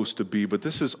supposed to be. But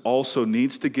this also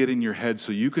needs to get in your head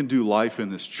so you can do life in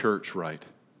this church right.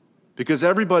 Because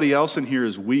everybody else in here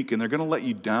is weak and they're going to let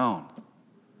you down.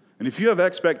 And if you have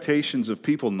expectations of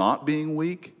people not being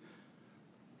weak,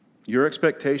 your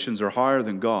expectations are higher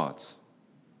than God's.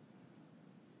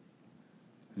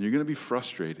 And you're going to be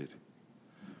frustrated.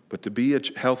 But to be a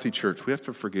healthy church, we have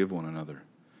to forgive one another.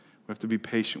 We have to be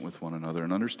patient with one another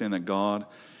and understand that God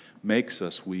makes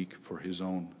us weak for his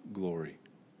own glory.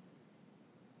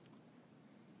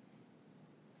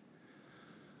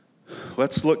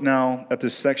 Let's look now at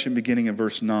this section beginning in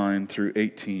verse 9 through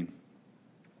 18.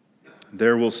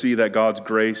 There we'll see that God's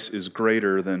grace is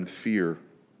greater than fear.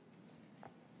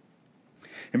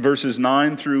 In verses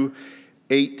 9 through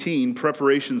 18,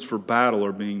 preparations for battle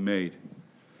are being made.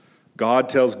 God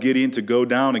tells Gideon to go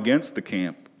down against the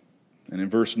camp. And in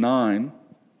verse 9,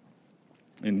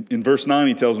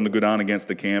 he tells him to go down against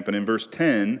the camp. And in verse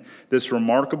 10, this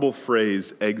remarkable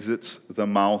phrase exits the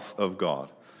mouth of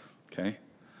God. Okay?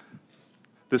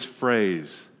 This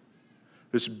phrase,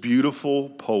 this beautiful,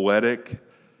 poetic,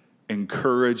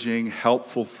 encouraging,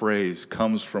 helpful phrase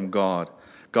comes from God.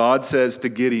 God says to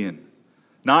Gideon,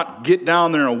 not get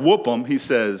down there and whoop them. He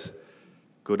says,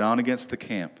 go down against the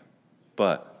camp.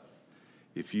 But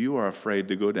if you are afraid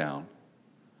to go down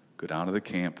to the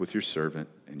camp with your servant,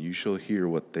 and you shall hear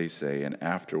what they say, and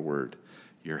afterward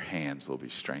your hands will be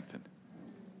strengthened.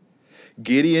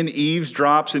 Gideon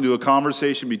eavesdrops into a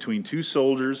conversation between two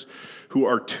soldiers who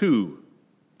are two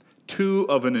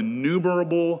of an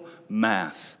innumerable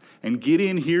mass. And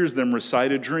Gideon hears them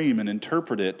recite a dream and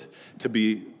interpret it to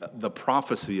be the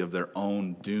prophecy of their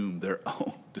own doom, their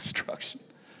own destruction.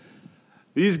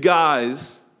 These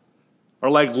guys are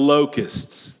like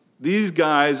locusts. These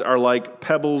guys are like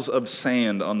pebbles of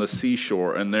sand on the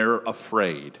seashore, and they're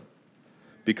afraid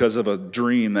because of a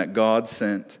dream that God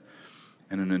sent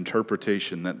and an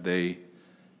interpretation that they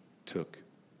took.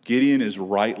 Gideon is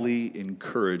rightly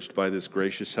encouraged by this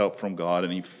gracious help from God,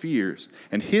 and he fears,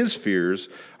 and his fears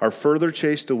are further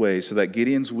chased away so that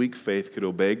Gideon's weak faith could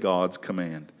obey God's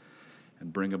command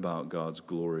and bring about God's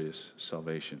glorious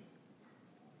salvation.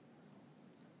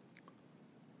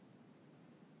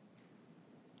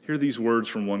 Hear these words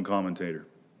from one commentator.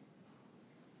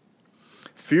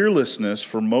 Fearlessness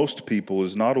for most people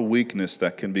is not a weakness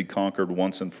that can be conquered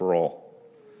once and for all.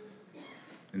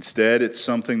 Instead, it's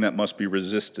something that must be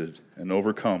resisted and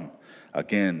overcome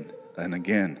again and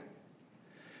again.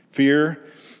 Fear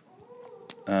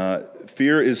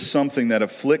is something that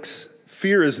afflicts.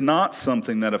 Fear is not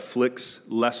something that afflicts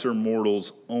lesser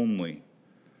mortals only.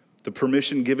 The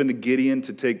permission given to Gideon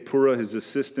to take Purah, his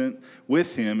assistant,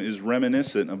 with him is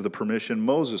reminiscent of the permission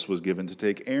Moses was given to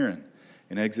take Aaron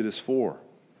in Exodus 4.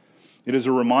 It is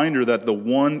a reminder that the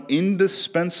one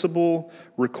indispensable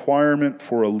requirement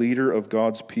for a leader of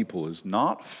God's people is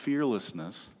not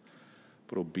fearlessness,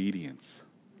 but obedience.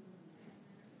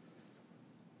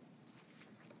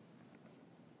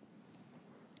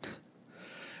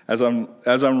 As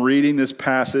I'm reading this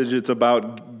passage, it's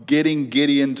about getting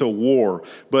Gideon to war.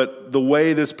 But the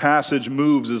way this passage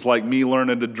moves is like me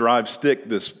learning to drive stick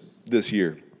this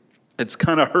year. It's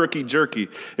kind of herky-jerky.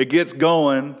 It gets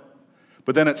going,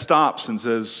 but then it stops and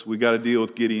says, we got to deal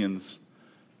with Gideon's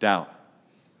doubt.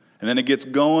 And then it gets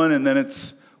going, and then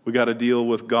we got to deal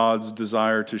with God's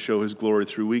desire to show his glory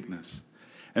through weakness.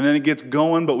 And then it gets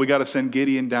going, but we got to send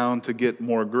Gideon down to get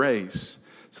more grace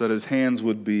so that his hands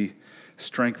would be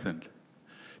strengthened.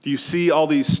 Do you see all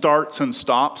these starts and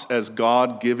stops as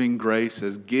God giving grace,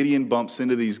 as Gideon bumps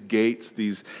into these gates,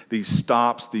 these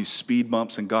stops, these speed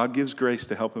bumps, and God gives grace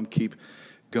to help him keep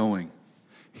going?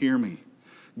 Hear me.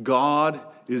 God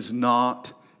is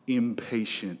not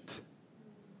impatient.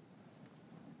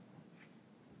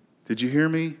 Did you hear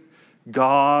me?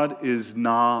 God is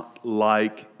not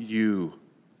like you.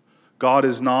 God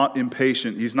is not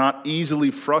impatient. He's not easily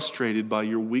frustrated by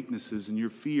your weaknesses and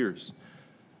your fears.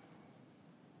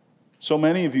 So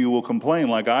many of you will complain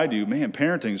like I do, man,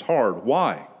 parenting's hard.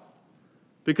 Why?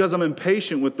 Because I'm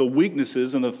impatient with the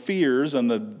weaknesses and the fears and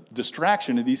the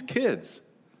distraction of these kids.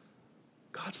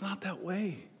 God's not that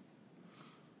way.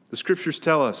 The scriptures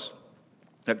tell us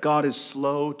that God is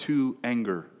slow to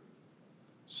anger.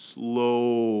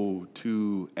 Slow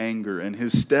to anger. And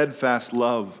his steadfast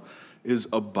love is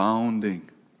abounding.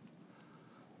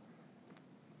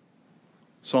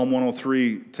 Psalm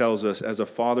 103 tells us, as a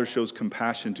father shows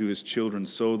compassion to his children,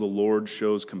 so the Lord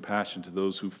shows compassion to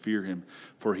those who fear him.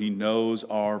 For he knows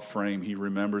our frame. He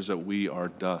remembers that we are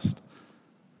dust.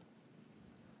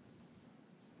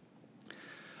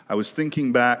 I was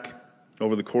thinking back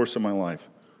over the course of my life.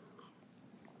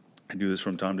 I do this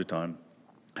from time to time.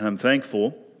 And I'm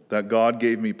thankful that God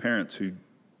gave me parents who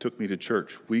took me to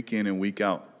church week in and week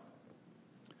out.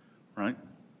 Right?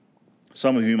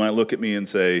 Some of you might look at me and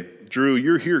say, Drew,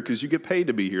 you're here because you get paid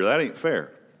to be here. That ain't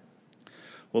fair.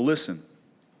 Well, listen.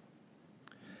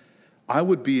 I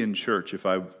would be in church if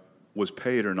I was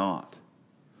paid or not.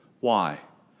 Why?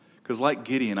 Because like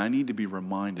Gideon, I need to be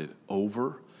reminded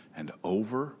over and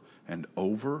over and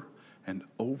over and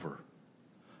over.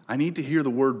 I need to hear the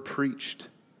word preached.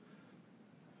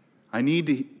 I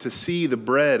need to see the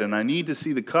bread, and I need to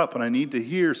see the cup, and I need to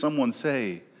hear someone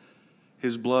say,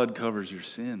 his blood covers your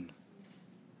sin.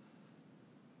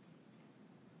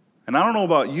 And I don't know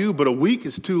about you, but a week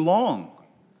is too long.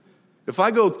 If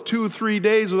I go 2 or 3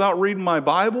 days without reading my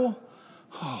Bible,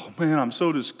 oh man, I'm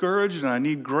so discouraged, and I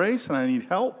need grace, and I need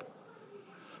help.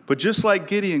 But just like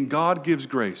Gideon, God gives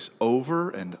grace over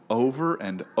and over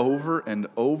and over and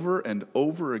over and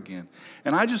over again.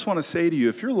 And I just want to say to you,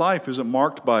 if your life isn't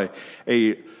marked by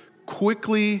a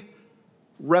quickly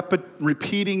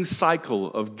repeating cycle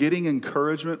of getting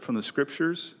encouragement from the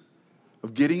scriptures,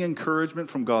 of getting encouragement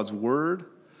from God's word,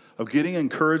 of getting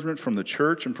encouragement from the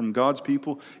church and from God's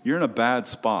people, you're in a bad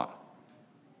spot.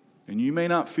 And you may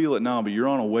not feel it now, but you're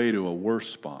on a way to a worse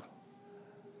spot.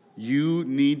 You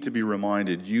need to be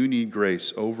reminded. You need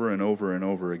grace over and over and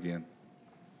over again.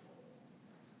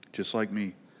 Just like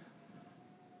me.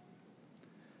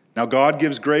 Now, God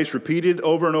gives grace repeated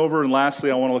over and over. And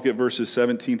lastly, I want to look at verses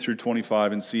 17 through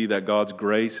 25 and see that God's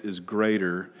grace is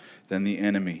greater than the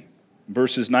enemy.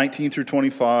 Verses 19 through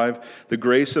 25, the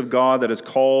grace of God that has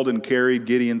called and carried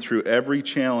Gideon through every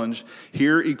challenge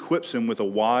here equips him with a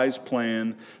wise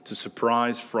plan to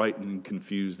surprise, frighten, and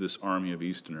confuse this army of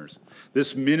Easterners.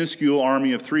 This minuscule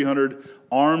army of 300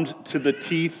 armed to the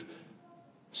teeth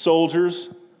soldiers,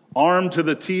 armed to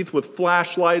the teeth with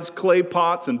flashlights, clay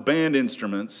pots, and band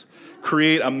instruments,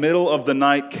 create a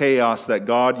middle-of-the-night chaos that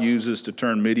God uses to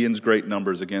turn Midian's great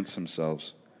numbers against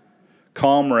themselves.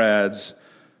 Comrades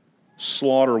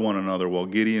slaughter one another while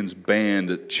Gideon's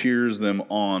band cheers them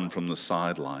on from the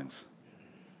sidelines.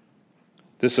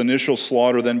 This initial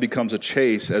slaughter then becomes a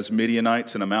chase as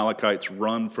Midianites and Amalekites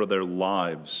run for their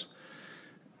lives.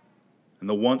 And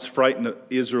the once frightened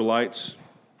Israelites,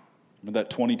 remember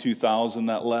that 22,000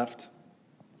 that left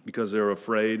because they were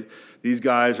afraid? These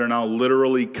guys are now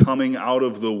literally coming out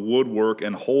of the woodwork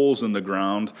and holes in the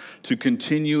ground to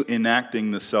continue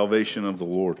enacting the salvation of the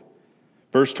Lord.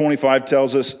 Verse 25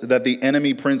 tells us that the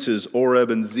enemy princes, Oreb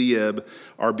and Zeeb,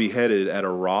 are beheaded at a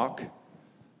rock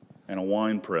and a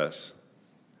winepress.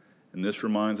 And this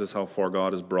reminds us how far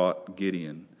God has brought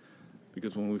Gideon.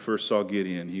 Because when we first saw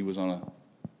Gideon, he was on a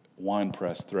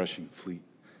winepress threshing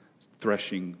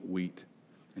wheat.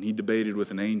 And he debated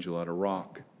with an angel at a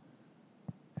rock.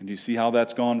 And do you see how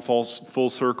that's gone full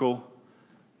circle?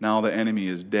 Now the enemy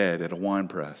is dead at a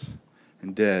winepress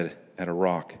and dead at a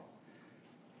rock.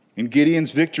 In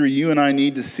Gideon's victory, you and I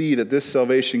need to see that this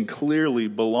salvation clearly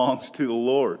belongs to the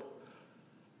Lord.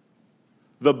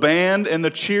 The band and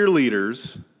the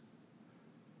cheerleaders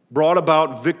brought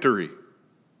about victory.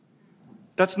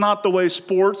 That's not the way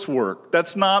sports work.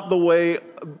 That's not the way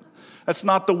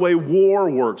war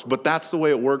works, but that's the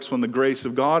way it works when the grace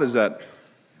of God is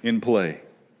in play.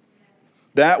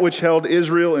 That which held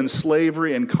Israel in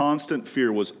slavery and constant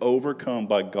fear was overcome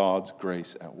by God's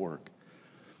grace at work.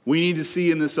 We need to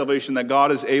see in this salvation that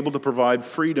God is able to provide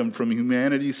freedom from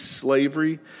humanity's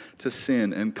slavery to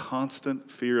sin and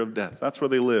constant fear of death. That's where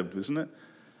they lived, isn't it?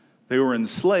 They were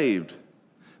enslaved.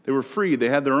 They were free. They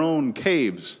had their own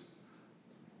caves.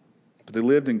 But they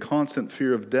lived in constant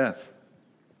fear of death.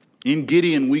 In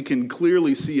Gideon, we can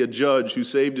clearly see a judge who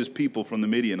saved his people from the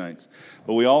Midianites.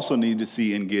 But we also need to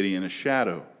see in Gideon a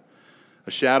shadow.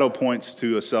 A shadow points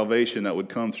to a salvation that would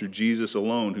come through Jesus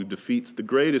alone, who defeats the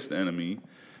greatest enemy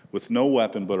with no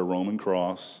weapon but a Roman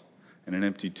cross and an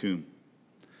empty tomb.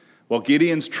 While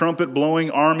Gideon's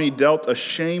trumpet-blowing army dealt a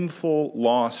shameful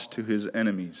loss to his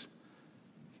enemies.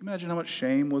 Can you imagine how much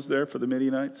shame was there for the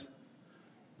Midianites?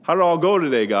 How did it all go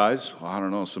today, guys? Well, I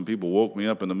don't know. Some people woke me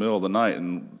up in the middle of the night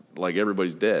and like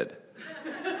everybody's dead.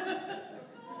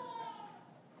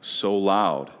 So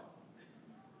loud.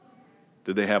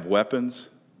 Did they have weapons?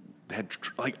 They had,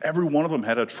 like every one of them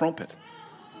had a trumpet.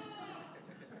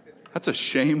 That's a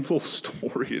shameful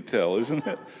story to tell, isn't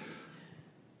it?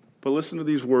 But listen to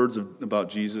these words about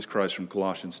Jesus Christ from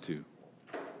Colossians 2.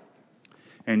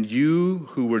 And you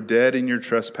who were dead in your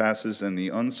trespasses and the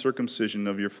uncircumcision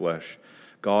of your flesh,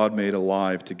 God made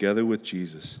alive together with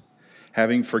Jesus,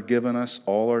 having forgiven us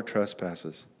all our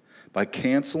trespasses, by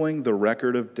canceling the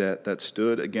record of debt that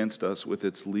stood against us with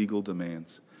its legal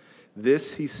demands.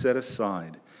 This he set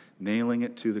aside, nailing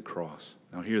it to the cross.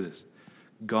 Now hear this.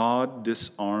 God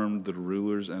disarmed the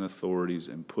rulers and authorities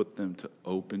and put them to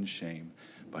open shame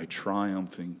by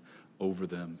triumphing over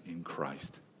them in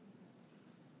Christ.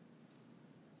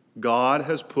 God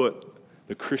has put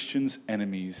the Christians'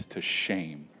 enemies to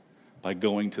shame by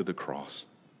going to the cross.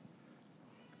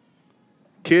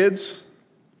 Kids,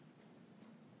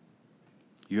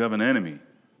 you have an enemy.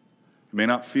 It may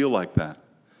not feel like that,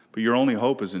 but your only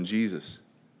hope is in Jesus.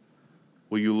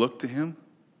 Will you look to him?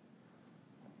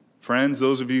 Friends,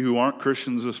 those of you who aren't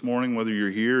Christians this morning, whether you're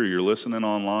here or you're listening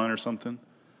online or something,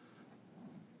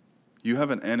 you have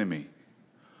an enemy.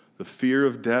 The fear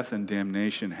of death and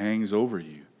damnation hangs over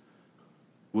you.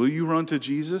 Will you run to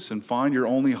Jesus and find your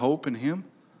only hope in him?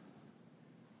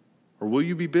 Or will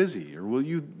you be busy? Or will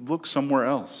you look somewhere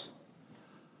else?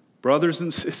 Brothers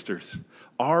and sisters,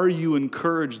 are you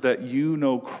encouraged that you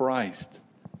know Christ,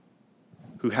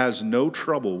 who has no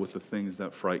trouble with the things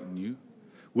that frighten you?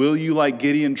 Will you, like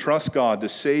Gideon, trust God to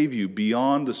save you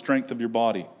beyond the strength of your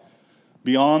body,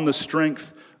 beyond the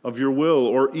strength of your will,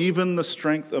 or even the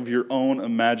strength of your own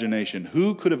imagination?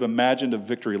 Who could have imagined a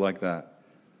victory like that?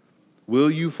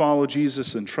 Will you follow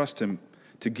Jesus and trust him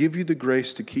to give you the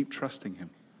grace to keep trusting him?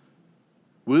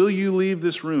 Will you leave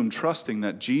this room trusting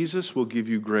that Jesus will give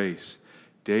you grace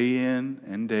day in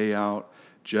and day out,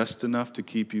 just enough to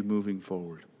keep you moving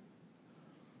forward?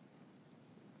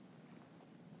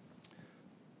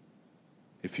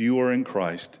 If you are in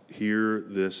Christ, hear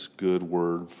this good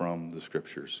word from the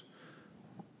Scriptures.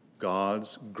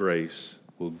 God's grace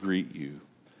will greet you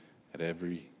at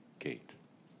every gate.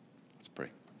 Let's pray.